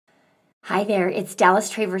Hi there, it's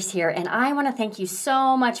Dallas Travers here, and I want to thank you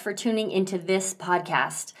so much for tuning into this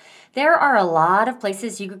podcast. There are a lot of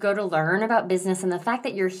places you could go to learn about business, and the fact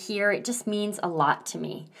that you're here, it just means a lot to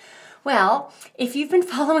me. Well, if you've been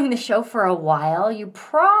following the show for a while, you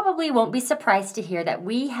probably won't be surprised to hear that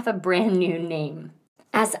we have a brand new name.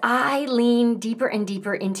 As I lean deeper and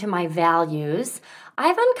deeper into my values,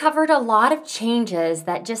 I've uncovered a lot of changes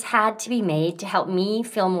that just had to be made to help me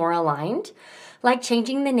feel more aligned, like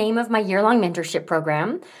changing the name of my year-long mentorship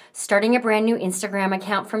program, starting a brand new Instagram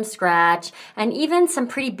account from scratch, and even some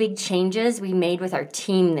pretty big changes we made with our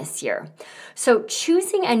team this year. So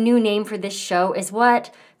choosing a new name for this show is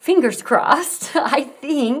what, fingers crossed, I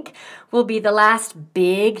think will be the last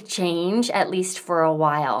big change, at least for a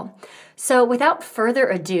while. So without further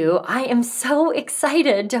ado, I am so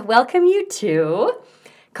excited to welcome you to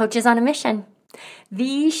Coaches on a Mission.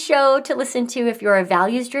 The show to listen to if you're a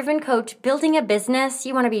values-driven coach building a business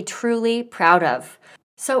you want to be truly proud of.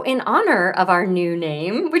 So in honor of our new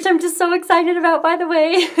name, which I'm just so excited about, by the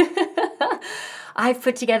way, I've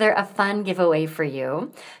put together a fun giveaway for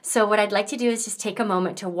you. So what I'd like to do is just take a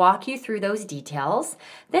moment to walk you through those details.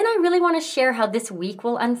 Then I really want to share how this week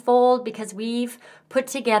will unfold because we've put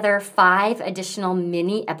together 5 additional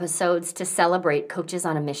mini episodes to celebrate Coaches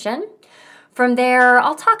on a Mission. From there,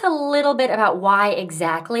 I'll talk a little bit about why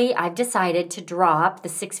exactly I've decided to drop the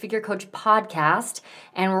Six Figure Coach podcast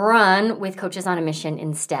and run with Coaches on a Mission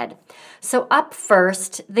instead. So up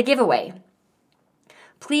first, the giveaway.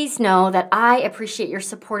 Please know that I appreciate your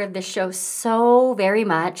support of this show so very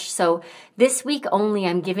much. So this week only,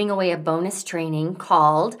 I'm giving away a bonus training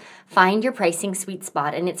called Find Your Pricing Sweet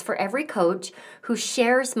Spot. And it's for every coach who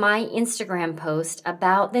shares my Instagram post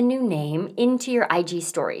about the new name into your IG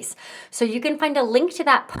stories. So you can find a link to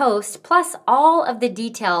that post plus all of the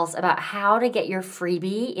details about how to get your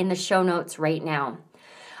freebie in the show notes right now.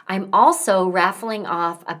 I'm also raffling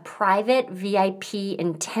off a private VIP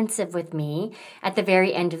intensive with me at the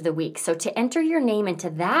very end of the week. So to enter your name into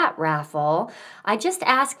that raffle, I just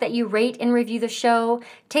ask that you rate and review the show,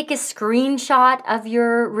 take a screenshot of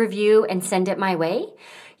your review and send it my way.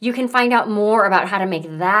 You can find out more about how to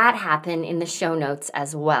make that happen in the show notes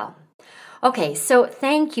as well. Okay, so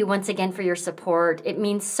thank you once again for your support. It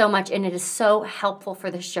means so much and it is so helpful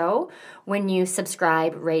for the show when you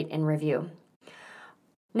subscribe, rate, and review.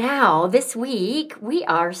 Now, this week, we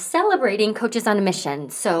are celebrating Coaches on a Mission.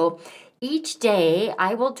 So each day,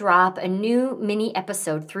 I will drop a new mini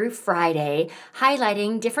episode through Friday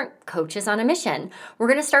highlighting different coaches on a mission. We're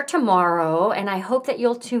going to start tomorrow, and I hope that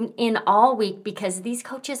you'll tune in all week because these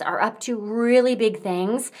coaches are up to really big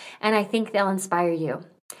things, and I think they'll inspire you.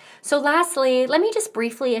 So lastly, let me just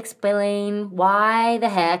briefly explain why the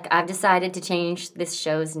heck I've decided to change this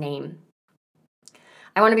show's name.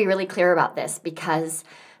 I want to be really clear about this because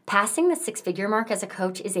passing the 6-figure mark as a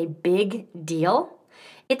coach is a big deal.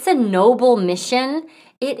 It's a noble mission.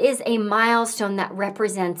 It is a milestone that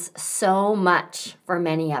represents so much for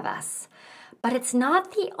many of us. But it's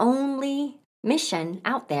not the only mission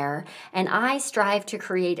out there, and I strive to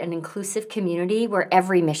create an inclusive community where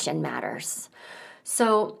every mission matters.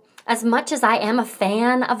 So as much as I am a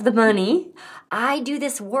fan of the money, I do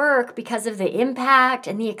this work because of the impact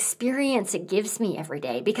and the experience it gives me every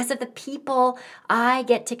day, because of the people I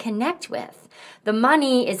get to connect with. The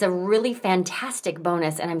money is a really fantastic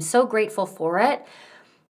bonus, and I'm so grateful for it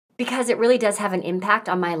because it really does have an impact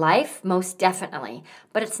on my life, most definitely.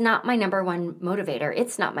 But it's not my number one motivator.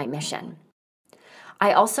 It's not my mission.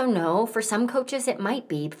 I also know for some coaches it might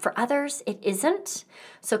be, for others it isn't.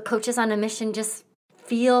 So Coaches on a Mission just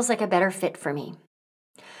feels like a better fit for me.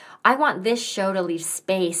 I want this show to leave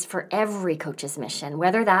space for every coach's mission,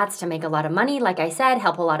 whether that's to make a lot of money, like I said,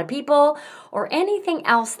 help a lot of people, or anything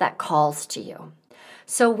else that calls to you.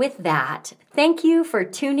 So with that, thank you for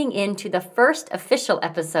tuning in to the first official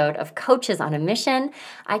episode of Coaches on a Mission.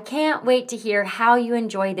 I can't wait to hear how you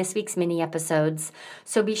enjoy this week's mini episodes.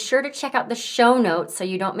 So be sure to check out the show notes so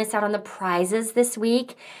you don't miss out on the prizes this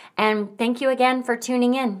week. And thank you again for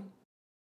tuning in.